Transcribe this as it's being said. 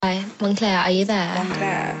Hi, Montclair, are you there?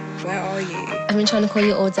 Montclair, where are you? I've been trying to call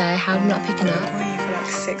you all day. How am I not picking I've up? been calling you for like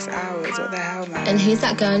 6 hours. What the hell, man? And who's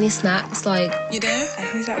that girl in your snaps? Like, You there? And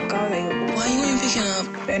who's that girl that you're... Why you not picking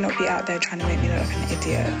up? Better not be out there trying to make me look like an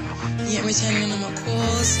idiot. You ain't returning all my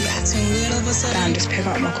calls. You acting weird all of a sudden. Damn, just pick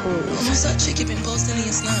up my calls. What's that chick you've been posting in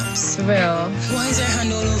your snaps? for real. Why is her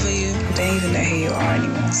hand all over you? I don't even know who you are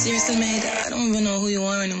anymore. Seriously, mate, I don't even know who you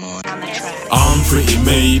are anymore. I'm pretty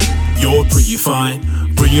made, you're pretty fine.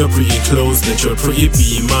 Bring your pretty clothes, let your pretty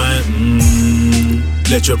be mine.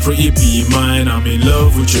 Let your pretty be mine. I'm in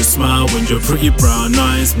love with your smile and your pretty brown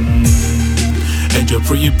eyes. And your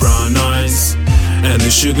pretty brown eyes. And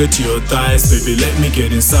the sugar to your thighs. Baby, let me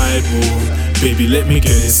get inside, whoa. Baby, let me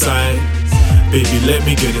get inside. Baby, let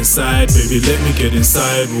me get inside. Baby, let me get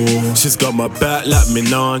inside, whoa. She's got my back like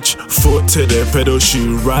Minaj. Foot to the pedal,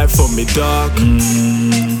 shoe right for me, dog.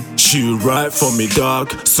 Shoe right for me, dog.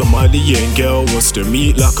 Somalian girl wants to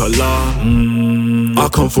meet like Allah. I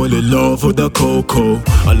can't fall in love with the cocoa.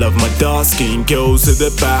 I love my dark skin girls with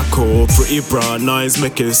the back, oh. Pretty brown eyes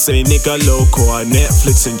make it say nigga loco. I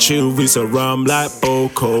Netflix and chill with a rum like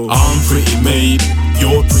Boko. I'm pretty made,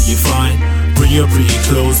 you're pretty fine. Bring your pretty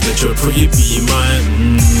clothes, let your pretty be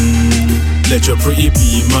mine. Let your pretty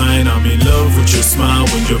be mine. I'm in love with your smile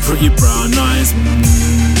and your pretty brown eyes.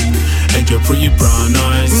 And your pretty brown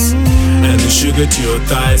eyes. And the sugar to your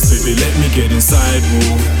thighs. Baby, let me get inside,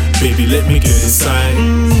 whoa. Baby, let me get inside.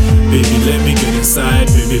 Baby, let me get inside.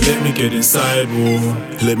 Baby, let me get inside,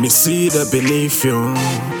 whoa. Let me see that beneath you.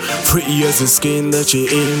 Pretty as the skin that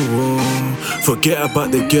you're in, whoa. Forget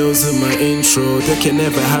about the girls in my intro. They can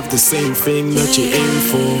never have the same thing that you're in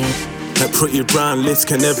for. That pretty brown lips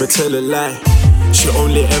can never tell a lie. She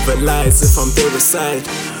only ever lies if I'm there beside.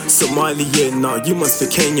 Somalian, now you must be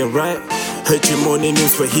Kenyan, right? Heard you moaning in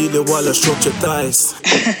Swahili while I stroked your thighs.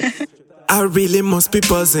 I really must be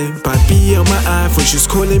buzzing. Papi on my iPhone, she's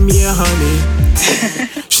calling me a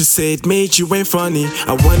honey. She said, mate, you ain't funny.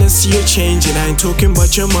 I wanna see you change and I ain't talking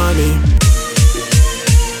about your money.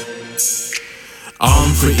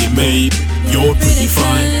 I'm pretty made, you're pretty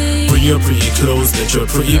fine. Bring your pretty clothes, let your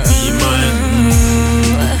pretty be mine.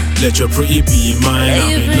 Let your pretty be mine.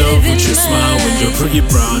 I'm in love with your smile and your pretty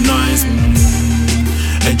brown eyes.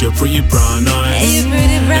 And your pretty brown eyes. And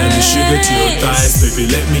the sugar to your thighs.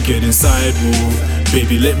 Baby, let me get inside, whoa.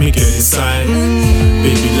 Baby, let me get inside.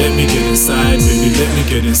 Baby, let me get inside. Baby, let me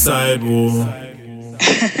get inside, whoa.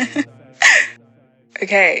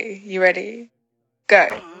 Okay, you ready? Go.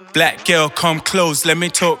 Black girl, come close, let me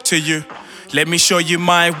talk to you. Let me show you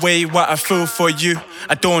my way, what I feel for you.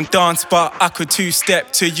 I don't dance, but I could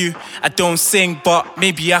two-step to you. I don't sing, but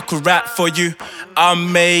maybe I could rap for you.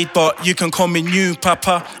 I'm made, but you can call me new,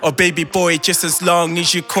 papa. Or baby boy, just as long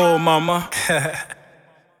as you call mama.